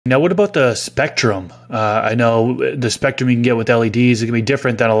Now, what about the spectrum? I know the spectrum you can get with LEDs, it can be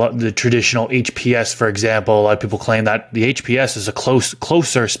different than the traditional HPS, for example. A lot of people claim that the HPS is a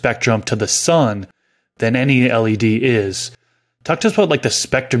closer spectrum to the sun than any LED is. Talk to us about like the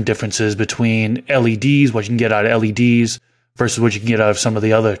spectrum differences between LEDs, what you can get out of LEDs versus what you can get out of some of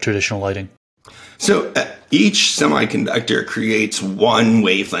the other traditional lighting. So each semiconductor creates one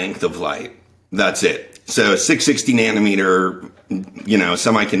wavelength of light. That's it. So a 660 nanometer,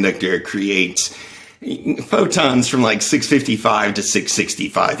 semiconductor creates photons from like 655 to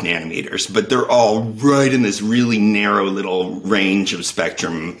 665 nanometers, but they're all right in this really narrow little range of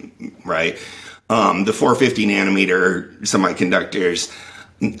spectrum, right? The 450 nanometer semiconductors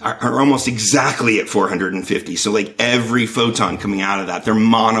are almost exactly at 450. So like every photon coming out of that, they're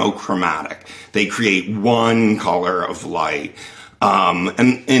monochromatic. They create one color of light.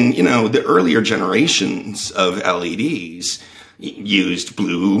 The earlier generations of LEDs used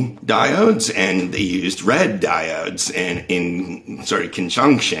blue diodes and they used red diodes in sort of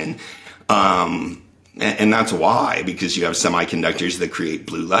conjunction. And that's why, because you have semiconductors that create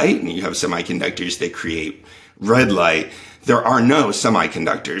blue light and you have semiconductors that create red light. There are no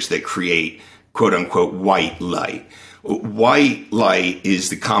semiconductors that create quote unquote white light. White light is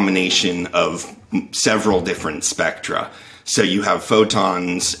the combination of several different spectra. So you have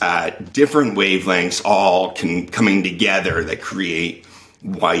photons at different wavelengths all coming together that create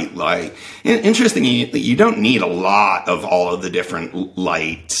white light. And interestingly, you don't need a lot of all of the different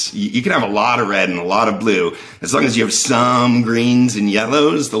lights. You can have a lot of red and a lot of blue. As long as you have some greens and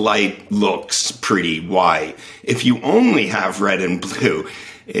yellows, the light looks pretty white. If you only have red and blue,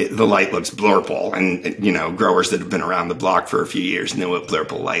 the light looks blurple. And, growers that have been around the block for a few years know what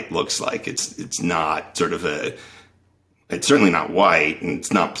blurple light looks like. It's not sort of it's certainly not white, and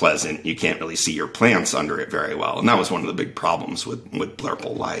it's not pleasant. You can't really see your plants under it very well. And that was one of the big problems with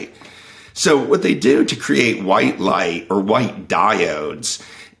blurple light. So what they do to create white light or white diodes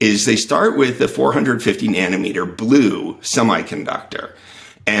is they start with the 450 nanometer blue semiconductor.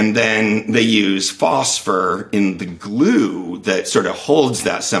 And then they use phosphor in the glue that sort of holds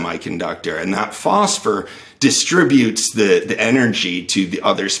that semiconductor. And that phosphor distributes the energy to the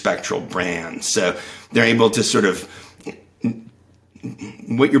other spectral bands. So they're able to sort of,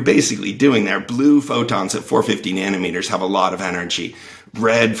 what you're basically doing there, blue photons at 450 nanometers have a lot of energy.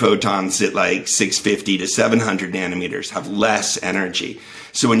 Red photons at like 650 to 700 nanometers have less energy.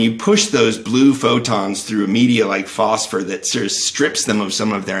 So when you push those blue photons through a media like phosphor that sort of strips them of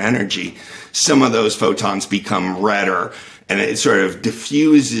some of their energy, some of those photons become redder, and it sort of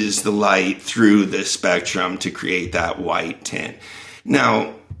diffuses the light through the spectrum to create that white tint.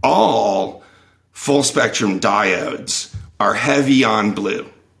 Now, all full spectrum diodes are heavy on blue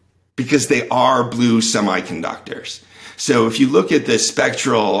because they are blue semiconductors. So if you look at the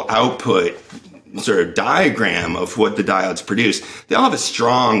spectral output sort of diagram of what the diodes produce, they all have a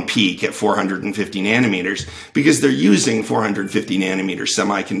strong peak at 450 nanometers because they're using 450 nanometer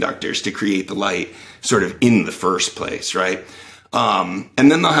semiconductors to create the light sort of in the first place, right? And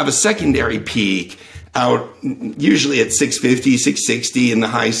then they'll have a secondary peak out usually at 650, 660 in the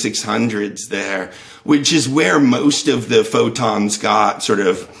high 600s there, which is where most of the photons got sort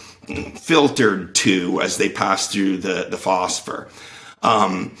of filtered to as they pass through the phosphor.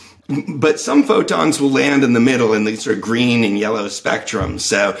 But some photons will land in the middle in the sort of green and yellow spectrum.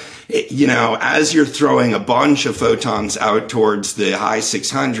 So, as you're throwing a bunch of photons out towards the high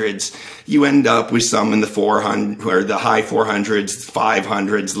 600s, you end up with some in the 400 or the high 400s,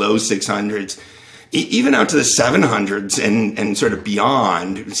 500s, low 600s. Even out to the 700s and sort of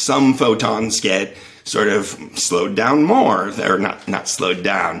beyond, some photons get sort of slowed down more. They're not slowed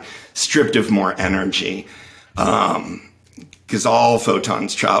down, stripped of more energy, because all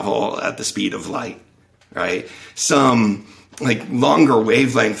photons travel at the speed of light, right? Some like longer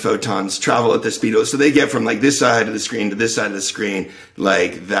wavelength photons travel at the speed of, so they get from like this side of the screen to this side of the screen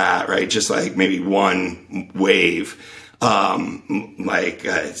like that, right? Just like maybe one wave. 800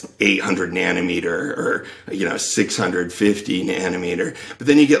 nanometer or, 650 nanometer. But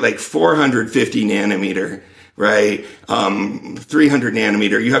then you get like 450 nanometer, right? 300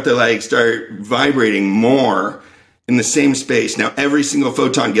 nanometer. You have to like start vibrating more in the same space. Now, every single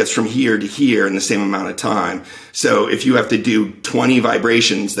photon gets from here to here in the same amount of time. So if you have to do 20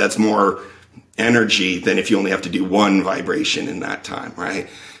 vibrations, that's more energy than if you only have to do one vibration in that time, right?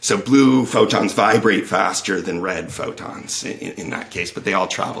 So blue photons vibrate faster than red photons in that case, but they all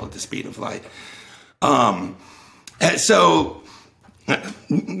travel at the speed of light. So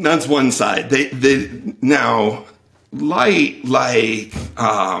that's one side. Now, light like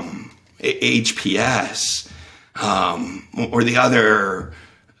HPS or the other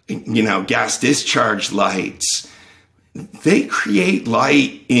gas discharge lights, they create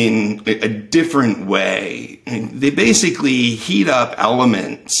light in a different way. They basically heat up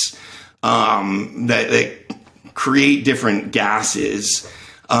elements that create different gases.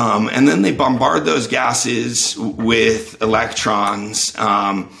 And then they bombard those gases with electrons.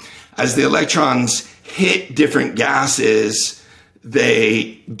 As the electrons hit different gases,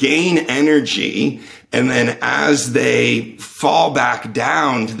 they gain energy. And then as they fall back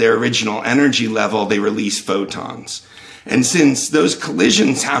down to their original energy level, they release photons. And since those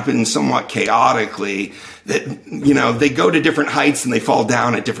collisions happen somewhat chaotically, that they go to different heights and they fall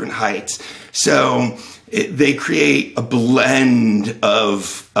down at different heights. So they create a blend of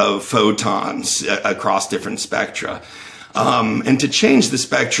photons across different spectra. And to change the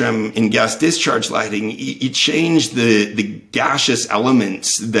spectrum in gas discharge lighting, you change the gaseous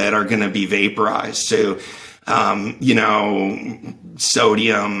elements that are going to be vaporized. So,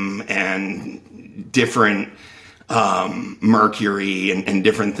 sodium and different mercury and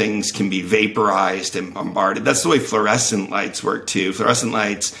different things can be vaporized and bombarded. That's the way fluorescent lights work too. Fluorescent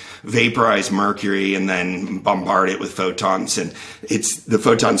lights vaporize mercury and then bombard it with photons, and the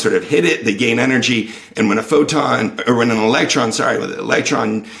photons sort of hit it, they gain energy, and when an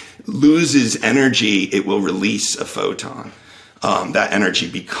electron loses energy, it will release a photon. That energy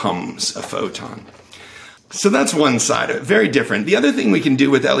becomes a photon. So that's one side of it, very different. The other thing we can do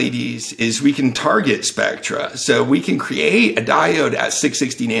with LEDs is we can target spectra. So we can create a diode at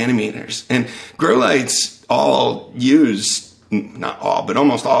 660 nanometers. And grow lights all use, not all, but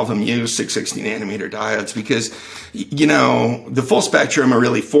almost all of them use 660 nanometer diodes because, the full spectrum are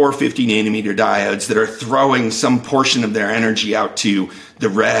really 450 nanometer diodes that are throwing some portion of their energy out to the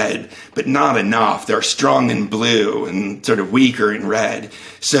red, but not enough. They're strong in blue and sort of weaker in red.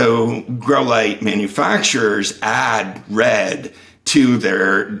 So grow light manufacturers add red to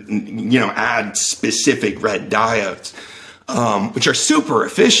their, add specific red diodes, which are super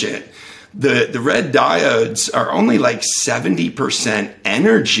efficient. The red diodes are only like 70%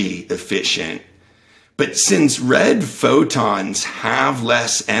 energy efficient. But since red photons have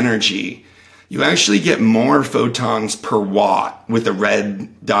less energy, you actually get more photons per watt with a red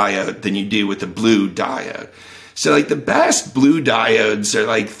diode than you do with a blue diode. So like the best blue diodes are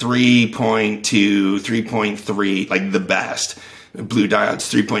like 3.2, 3.3, like the best. Blue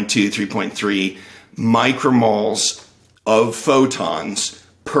diodes, 3.2, 3.3 micromoles of photons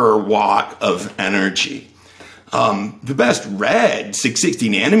per watt of energy. The best red 660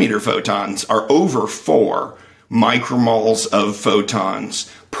 nanometer photons are over 4 micromoles of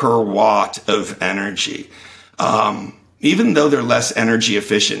photons per watt of energy, even though they're less energy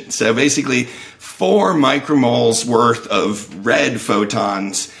efficient. So basically 4 micromoles worth of red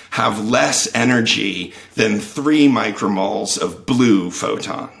photons have less energy than 3 micromoles of blue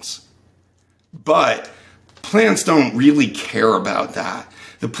photons. But plants don't really care about that.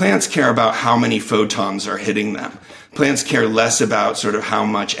 The plants care about how many photons are hitting them. Plants care less about sort of how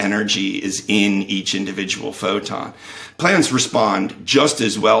much energy is in each individual photon. Plants respond just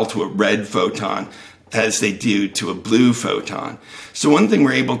as well to a red photon as they do to a blue photon. So one thing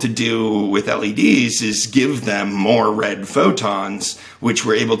we're able to do with LEDs is give them more red photons, which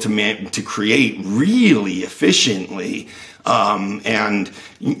we're able to create really efficiently, and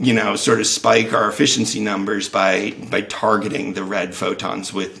sort of spike our efficiency numbers by targeting the red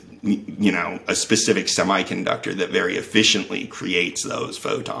photons with a specific semiconductor that very efficiently creates those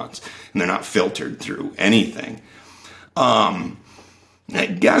photons, and they're not filtered through anything.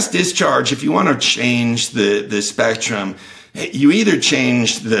 Gas discharge, if you want to change the spectrum, you either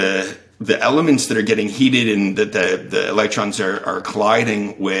change the elements that are getting heated and that the electrons are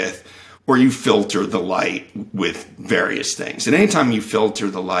colliding with, or you filter the light with various things. And anytime you filter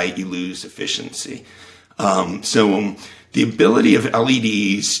the light, you lose efficiency. So the ability of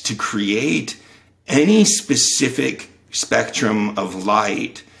LEDs to create any specific spectrum of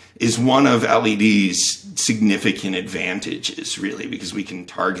light is one of LED's significant advantages, really, because we can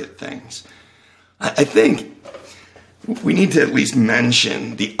target things. I think we need to at least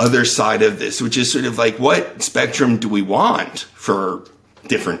mention the other side of this, which is sort of like, what spectrum do we want for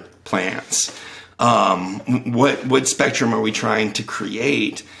different plants? What spectrum are we trying to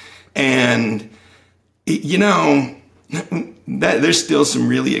create? And, there's still some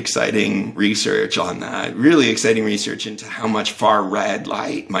really exciting research on that, really exciting research into how much far red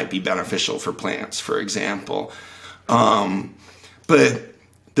light might be beneficial for plants, for example. But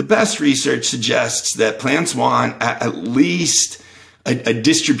the best research suggests that plants want at least a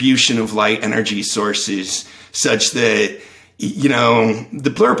distribution of light energy sources such that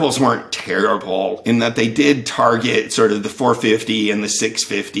the pluriples weren't terrible in that they did target sort of the 450 and the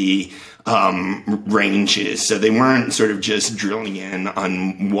 650 ranges. So they weren't sort of just drilling in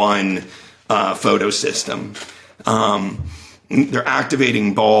on one photo system. They're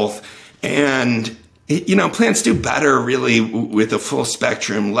activating both. And, plants do better really with a full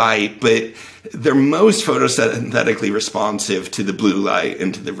spectrum light, but they're most photosynthetically responsive to the blue light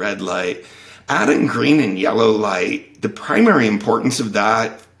and to the red light. Adding green and yellow light, the primary importance of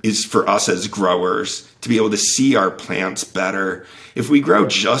that is for us as growers to be able to see our plants better. If we grow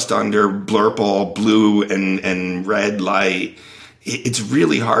just under blurple, blue, and red light, it's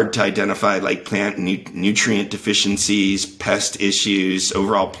really hard to identify like plant nutrient deficiencies, pest issues,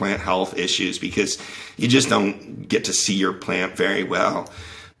 overall plant health issues, because you just don't get to see your plant very well.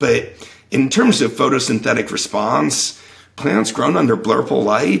 But in terms of photosynthetic response, plants grown under blurple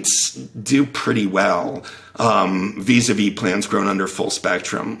lights do pretty well vis-a-vis plants grown under full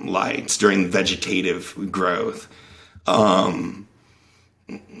spectrum lights during vegetative growth.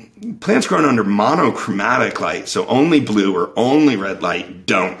 Plants grown under monochromatic light, so only blue or only red light,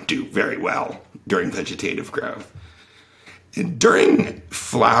 don't do very well during vegetative growth. During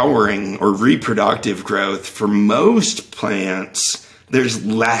flowering or reproductive growth, for most plants, there's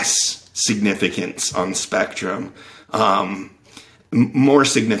less significance on spectrum, more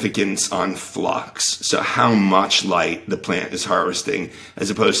significance on flux. So how much light the plant is harvesting as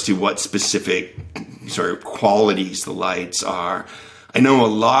opposed to what specific sort of qualities the lights are. I know a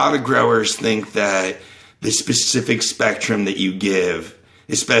lot of growers think that the specific spectrum that you give,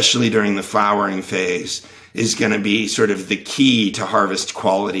 especially during the flowering phase, is going to be sort of the key to harvest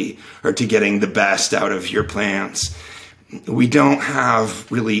quality or to getting the best out of your plants. We don't have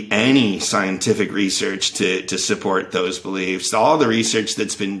really any scientific research to support those beliefs. All the research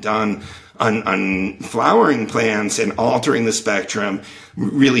that's been done on flowering plants and altering the spectrum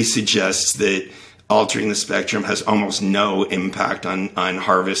really suggests that altering the spectrum has almost no impact on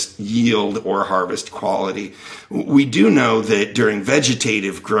harvest yield or harvest quality. We do know that during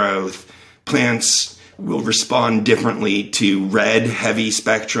vegetative growth, plants will respond differently to red heavy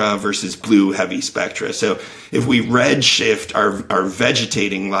spectra versus blue heavy spectra. So if we red shift our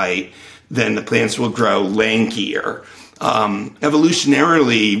vegetating light, then the plants will grow lankier.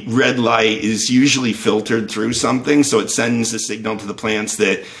 Evolutionarily, red light is usually filtered through something, so it sends a signal to the plants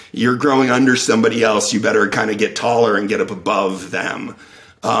that you're growing under somebody else, you better kind of get taller and get up above them.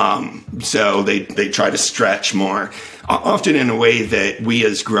 So they try to stretch more, often in a way that we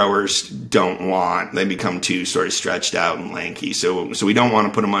as growers don't want. They become too sort of stretched out and lanky, so we don't want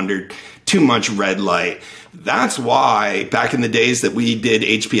to put them under too much red light. That's why back in the days that we did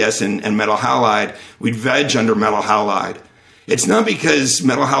HPS and metal halide, we'd veg under metal halide. It's not because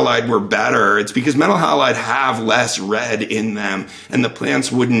metal halide were better. It's because metal halide have less red in them and the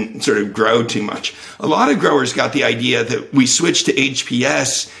plants wouldn't sort of grow too much. A lot of growers got the idea that we switched to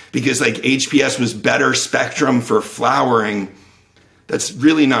HPS because like HPS was better spectrum for flowering. That's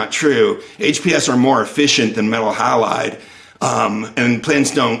really not true. HPS are more efficient than metal halide. And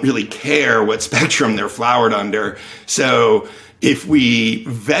plants don't really care what spectrum they're flowered under. So if we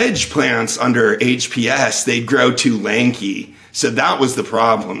veg plants under HPS, they'd grow too lanky. So that was the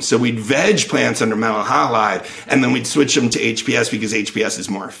problem. So we'd veg plants under metal halide, and then we'd switch them to HPS because HPS is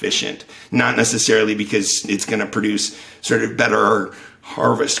more efficient. Not necessarily because it's going to produce sort of better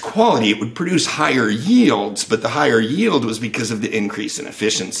harvest quality. It would produce higher yields, but the higher yield was because of the increase in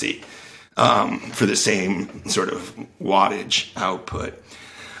efficiency. For the same sort of wattage output.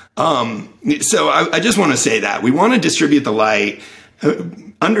 So I just want to say that we want to distribute the light.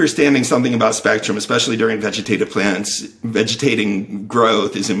 Understanding something about spectrum, especially during vegetative plants, vegetating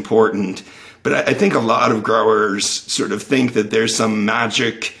growth is important. But I think a lot of growers sort of think that there's some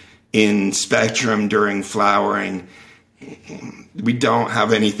magic in spectrum during flowering. We don't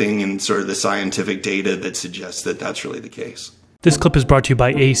have anything in sort of the scientific data that suggests that that's really the case. This clip is brought to you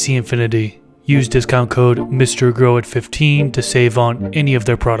by AC Infinity. Use discount code MrGrowIt15 to save on any of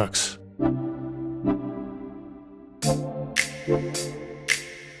their products.